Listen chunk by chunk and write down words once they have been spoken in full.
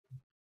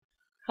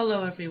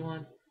Hello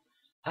everyone.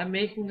 I'm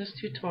making this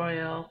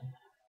tutorial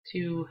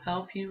to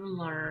help you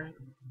learn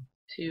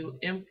to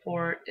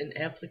import an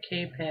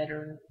applique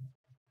pattern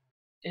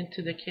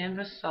into the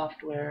Canvas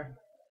software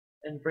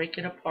and break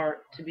it apart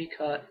to be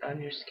cut on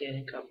your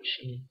scanning cut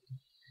machine.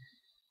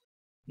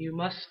 You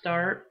must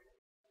start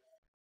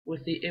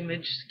with the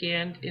image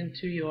scanned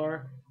into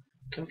your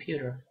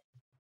computer.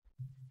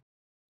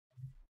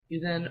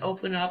 You then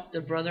open up the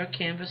Brother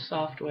Canvas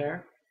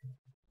software,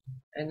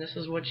 and this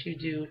is what you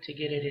do to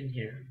get it in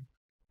here.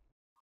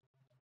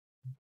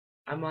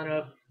 I'm on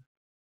a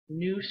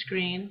new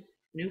screen,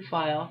 new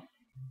file.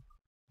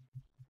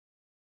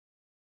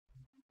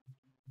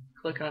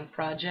 Click on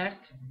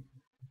Project,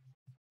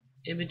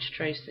 Image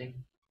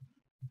Tracing.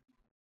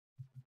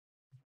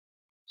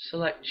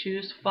 Select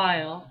Choose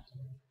File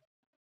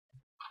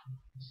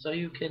so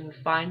you can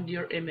find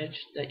your image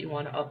that you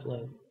want to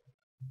upload.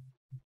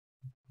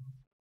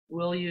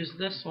 We'll use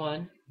this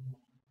one.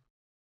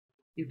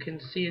 You can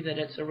see that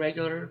it's a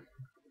regular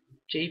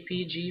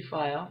JPG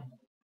file.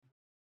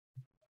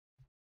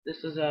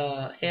 This is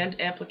a hand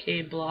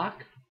applique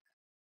block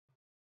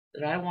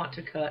that I want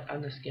to cut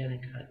on the scan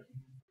and cut.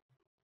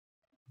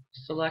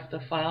 Select the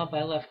file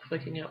by left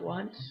clicking it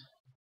once.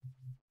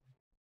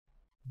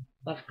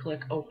 Left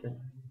click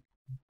Open.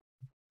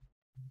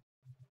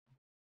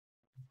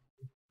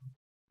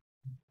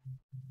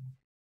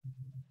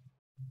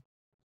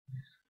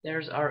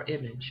 There's our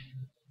image.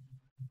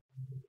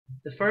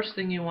 The first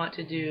thing you want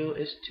to do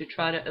is to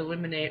try to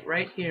eliminate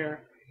right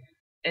here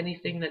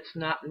anything that's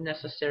not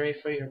necessary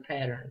for your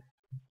pattern.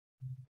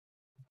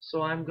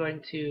 So I'm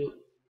going to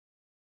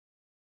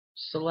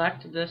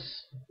select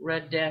this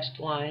red dashed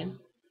line,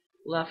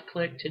 left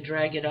click to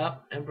drag it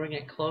up and bring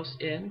it close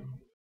in.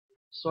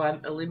 So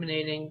I'm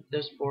eliminating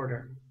this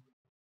border.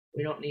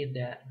 We don't need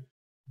that.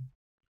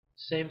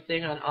 Same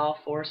thing on all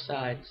four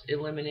sides.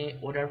 Eliminate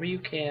whatever you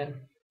can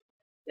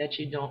that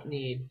you don't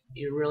need.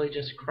 You're really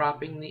just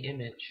cropping the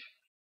image.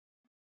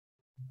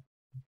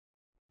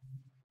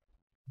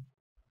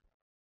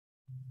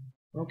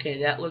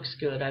 Okay, that looks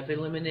good. I've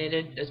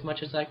eliminated as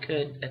much as I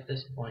could at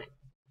this point.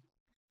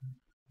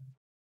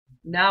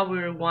 Now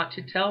we want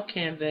to tell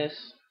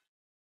Canvas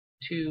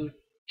to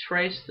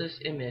trace this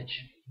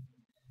image.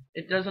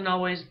 It doesn't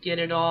always get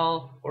it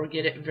all or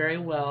get it very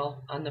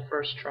well on the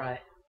first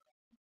try.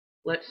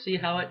 Let's see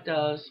how it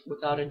does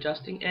without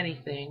adjusting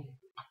anything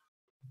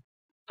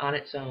on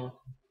its own.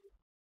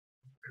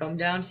 Come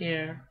down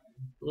here,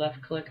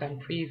 left click on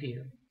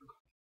Preview.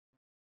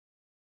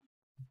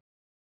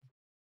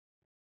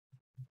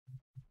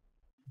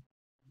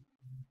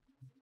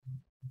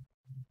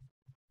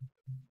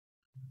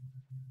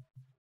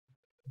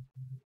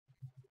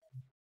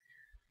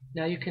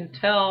 Now you can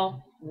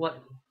tell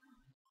what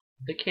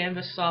the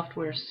Canvas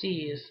software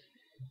sees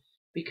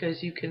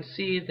because you can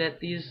see that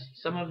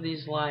some of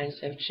these lines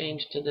have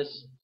changed to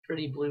this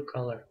pretty blue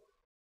color.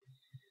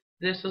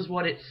 This is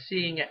what it's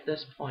seeing at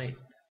this point.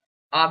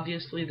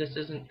 Obviously this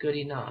isn't good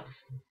enough.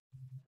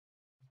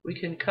 We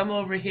can come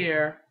over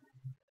here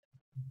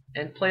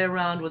and play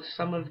around with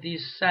some of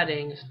these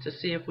settings to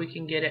see if we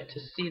can get it to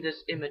see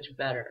this image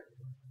better.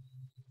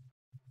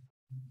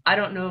 I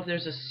don't know if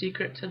there's a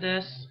secret to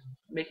this,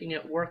 making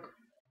it work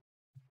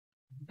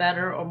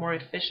better or more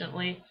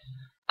efficiently.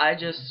 I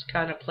just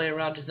kind of play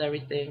around with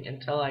everything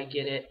until I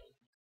get it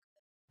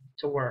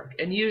to work.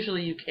 And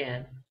usually you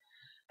can.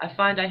 I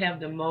find I have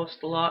the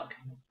most luck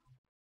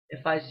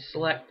if I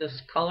select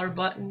this color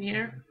button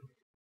here,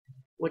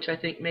 which I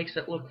think makes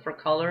it look for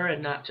color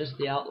and not just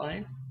the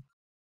outline.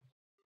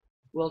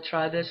 We'll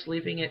try this,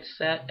 leaving it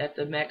set at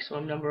the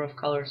maximum number of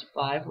colors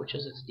 5, which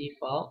is its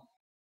default.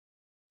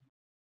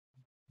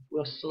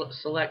 We'll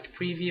select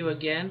Preview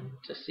again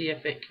to see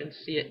if it can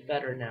see it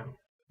better now.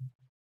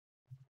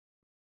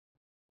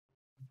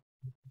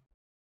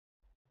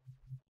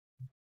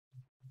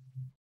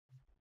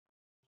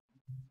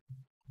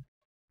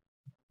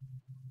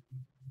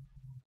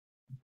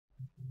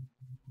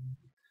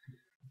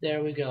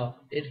 There we go.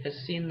 It has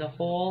seen the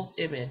whole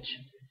image.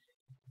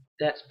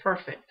 That's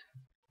perfect.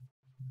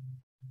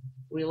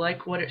 We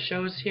like what it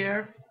shows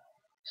here,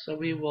 so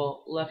we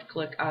will left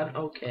click on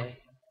OK.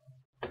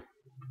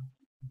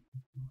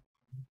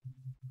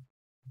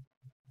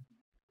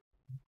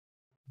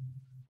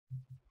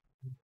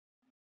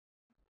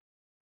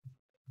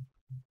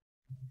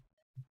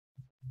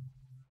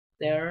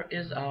 There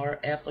is our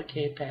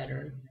applique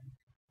pattern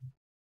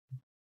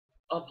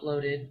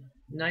uploaded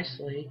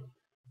nicely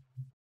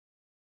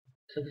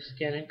to the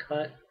Scan and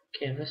Cut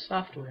Canvas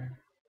software.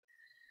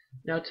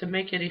 Now to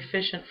make it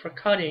efficient for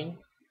cutting,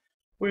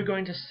 we're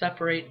going to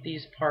separate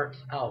these parts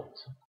out.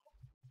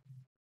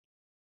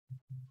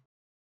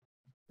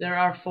 There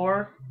are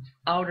 4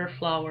 outer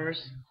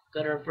flowers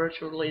that are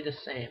virtually the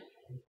same.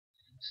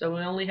 So we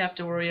only have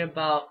to worry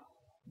about,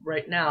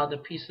 right now, the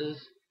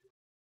pieces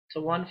to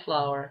one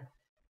flower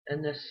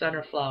and this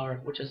center flower,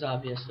 which is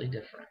obviously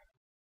different,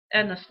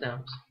 and the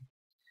stems.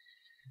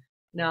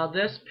 Now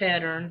this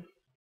pattern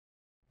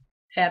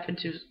happened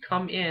to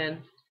come in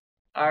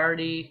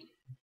already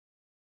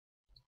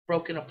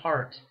broken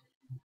apart.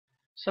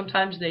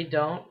 Sometimes they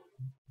don't.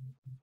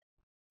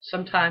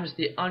 Sometimes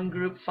the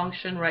ungroup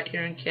function right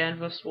here in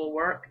Canvas will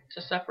work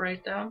to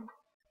separate them.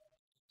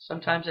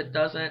 Sometimes it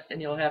doesn't,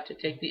 and you'll have to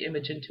take the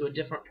image into a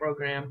different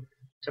program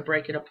to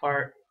break it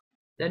apart,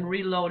 then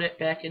reload it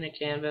back into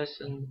Canvas,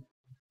 and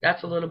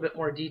that's a little bit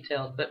more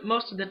detailed, but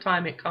most of the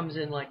time it comes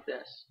in like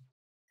this.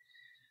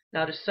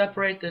 Now to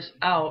separate this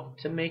out,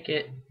 to make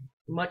it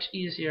much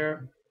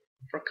easier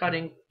for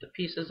cutting the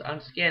pieces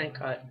on Scan and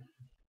Cut,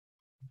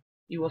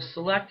 you will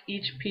select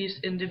each piece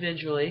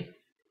individually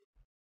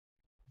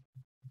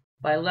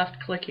by left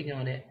clicking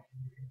on it.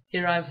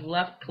 Here I've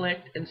left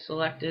clicked and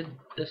selected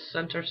this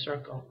center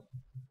circle.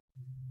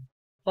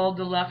 Hold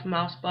the left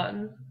mouse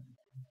button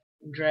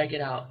and drag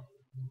it out.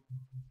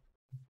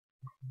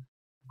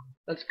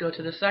 Let's go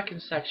to the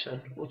second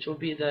section, which will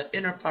be the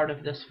inner part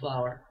of this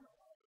flower.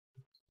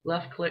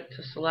 Left click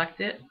to select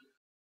it.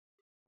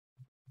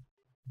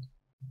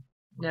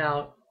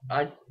 Now,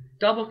 I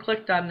double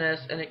clicked on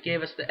this and it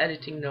gave us the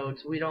editing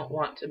nodes. We don't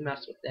want to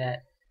mess with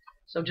that.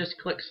 So just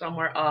click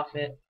somewhere off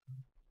it.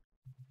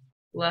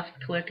 Left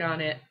click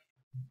on it.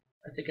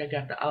 I think I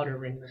got the outer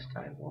ring this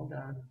time. Hold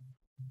on.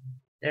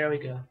 There we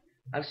go.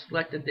 I've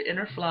selected the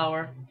inner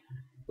flower.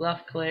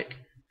 Left click,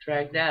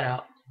 drag that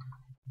out.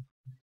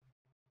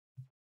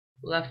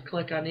 Left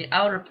click on the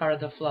outer part of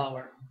the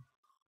flower.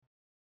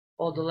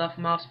 Hold the left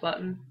mouse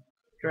button,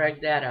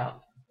 drag that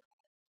out.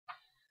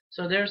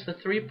 So there's the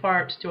three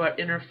parts to our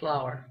inner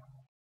flower.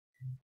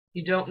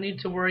 You don't need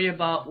to worry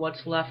about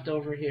what's left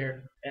over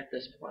here at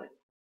this point.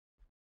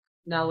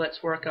 Now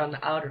let's work on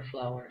the outer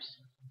flowers.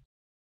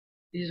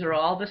 These are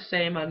all the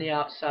same on the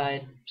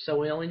outside, so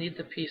we only need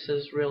the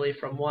pieces really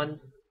from one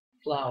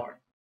flower.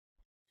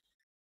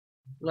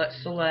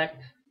 Let's select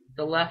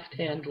the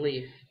left-hand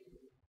leaf.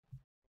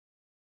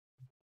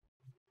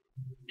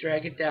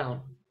 Drag it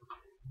down.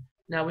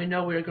 Now we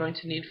know we're going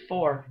to need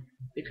 4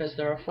 because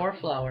there are 4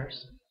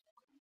 flowers.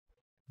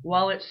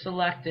 While it's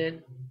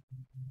selected,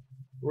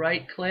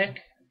 right click,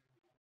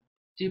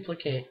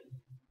 duplicate,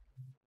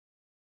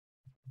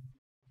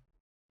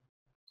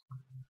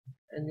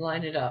 and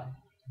line it up.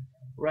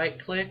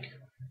 Right click,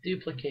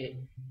 duplicate,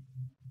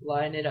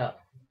 line it up.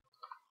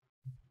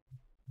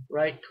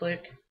 Right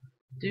click,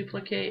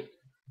 duplicate,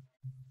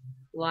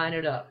 line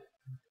it up.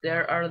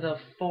 There are the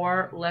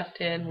 4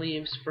 left-hand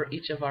leaves for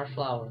each of our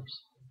flowers.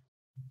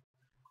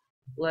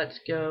 Let's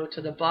go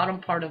to the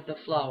bottom part of the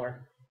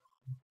flower.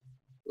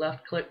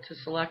 Left click to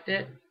select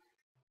it.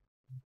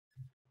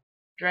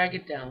 Drag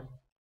it down.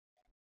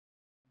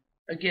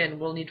 Again,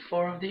 we'll need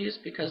 4 of these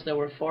because there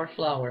were 4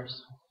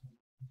 flowers.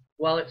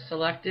 While it's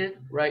selected,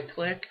 right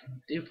click,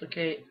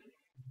 duplicate,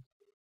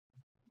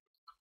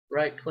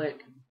 right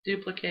click,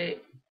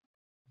 duplicate,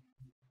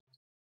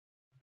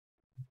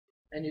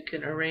 and you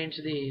can arrange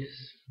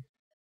these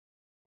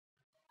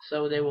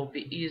so they will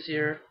be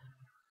easier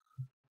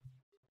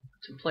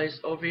to place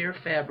over your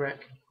fabric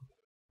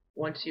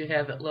once you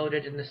have it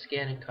loaded in the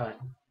Scan and Cut.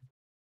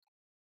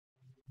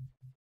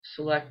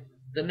 Select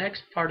the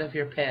next part of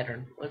your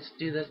pattern. Let's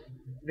do the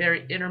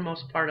very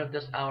innermost part of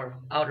this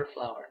outer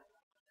flower.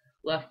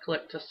 Left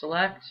click to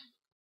select,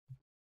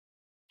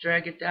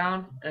 drag it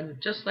down,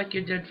 and just like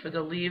you did for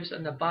the leaves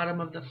and the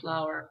bottom of the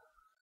flower,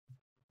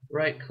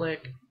 right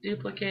click,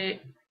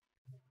 duplicate,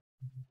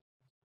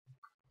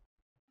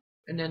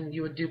 and then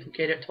you would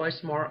duplicate it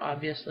twice more,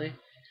 obviously.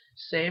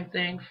 Same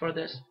thing for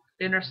this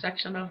inner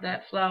section of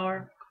that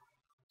flower,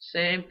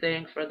 same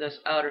thing for this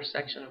outer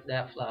section of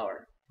that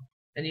flower.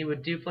 And you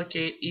would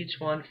duplicate each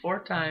one 4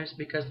 times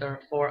because there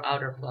are 4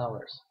 outer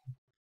flowers.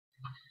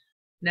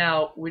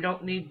 Now, we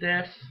don't need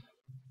this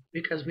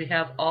because we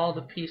have all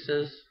the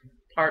pieces,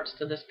 parts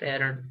to this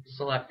pattern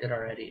selected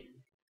already.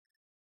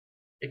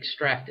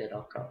 Extracted,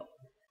 I'll call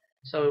it.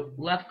 So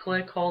left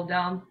click, hold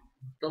down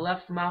the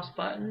left mouse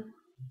button,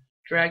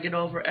 drag it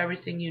over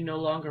everything you no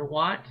longer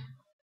want,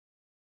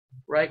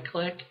 right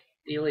click,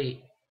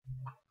 delete.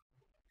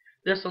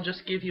 This will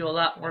just give you a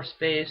lot more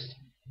space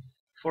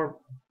for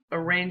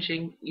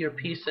arranging your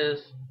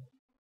pieces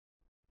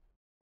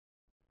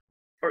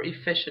for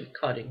efficient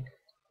cutting.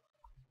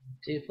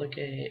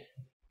 Duplicate,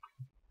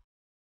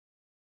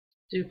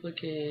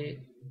 duplicate,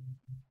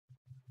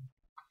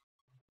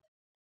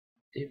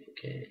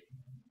 duplicate.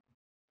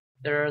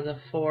 There are the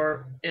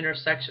 4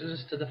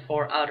 intersections to the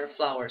 4 outer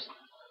flowers.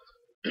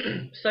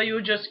 So you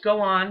would just go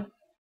on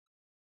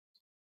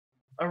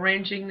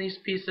arranging these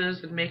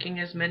pieces and making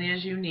as many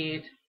as you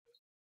need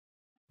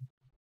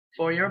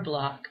for your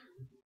block.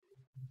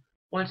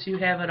 Once you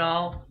have it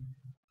all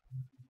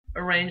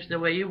arranged the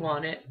way you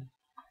want it,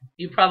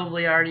 you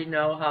probably already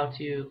know how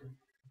to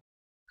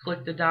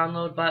click the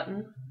download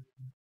button,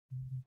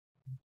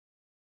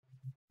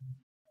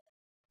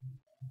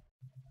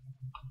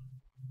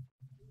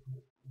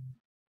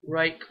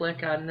 right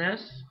click on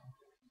this,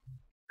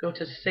 go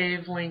to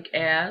Save Link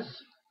As,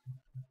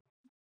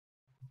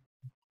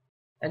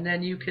 and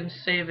then you can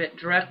save it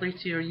directly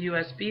to your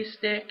USB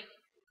stick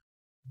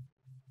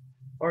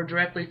or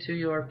directly to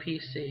your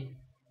PC.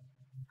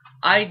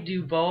 I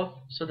do both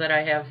so that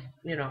I have,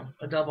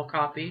 a double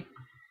copy.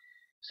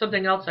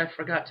 Something else I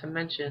forgot to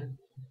mention,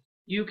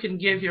 you can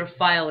give your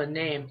file a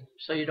name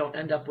so you don't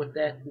end up with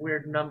that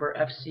weird number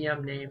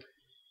FCM name.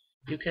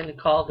 You can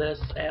call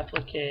this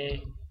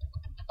Applique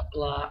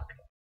Block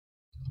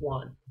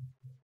 1.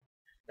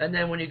 And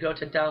then when you go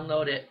to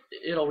download it,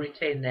 it'll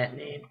retain that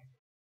name.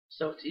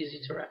 So it's easy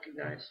to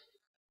recognize.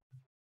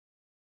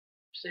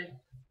 See?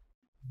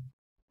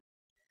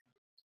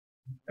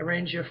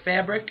 Arrange your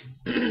fabric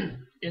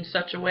in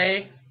such a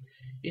way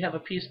you have a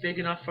piece big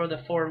enough for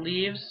the 4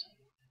 leaves.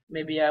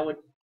 Maybe I would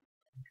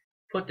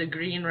put the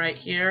green right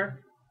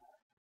here.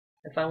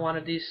 If I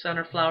wanted these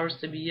center flowers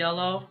to be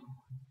yellow,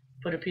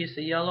 put a piece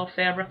of yellow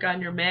fabric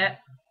on your mat,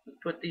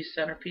 put these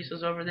center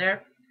pieces over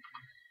there.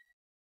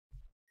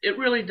 It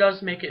really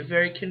does make it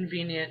very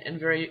convenient and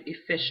very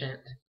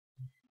efficient.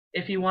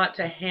 If you want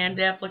to hand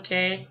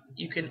applique,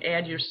 you can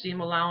add your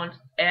seam allowance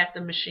at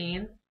the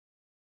machine.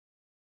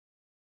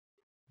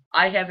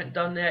 I haven't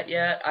done that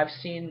yet. I've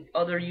seen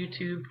other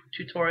YouTube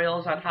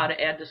tutorials on how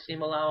to add the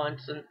seam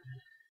allowance, and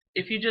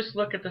if you just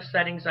look at the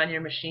settings on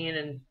your machine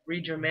and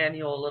read your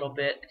manual a little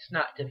bit, it's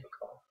not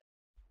difficult.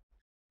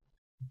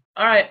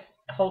 Alright,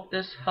 I hope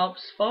this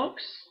helps,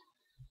 folks,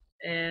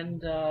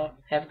 and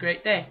have a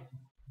great day.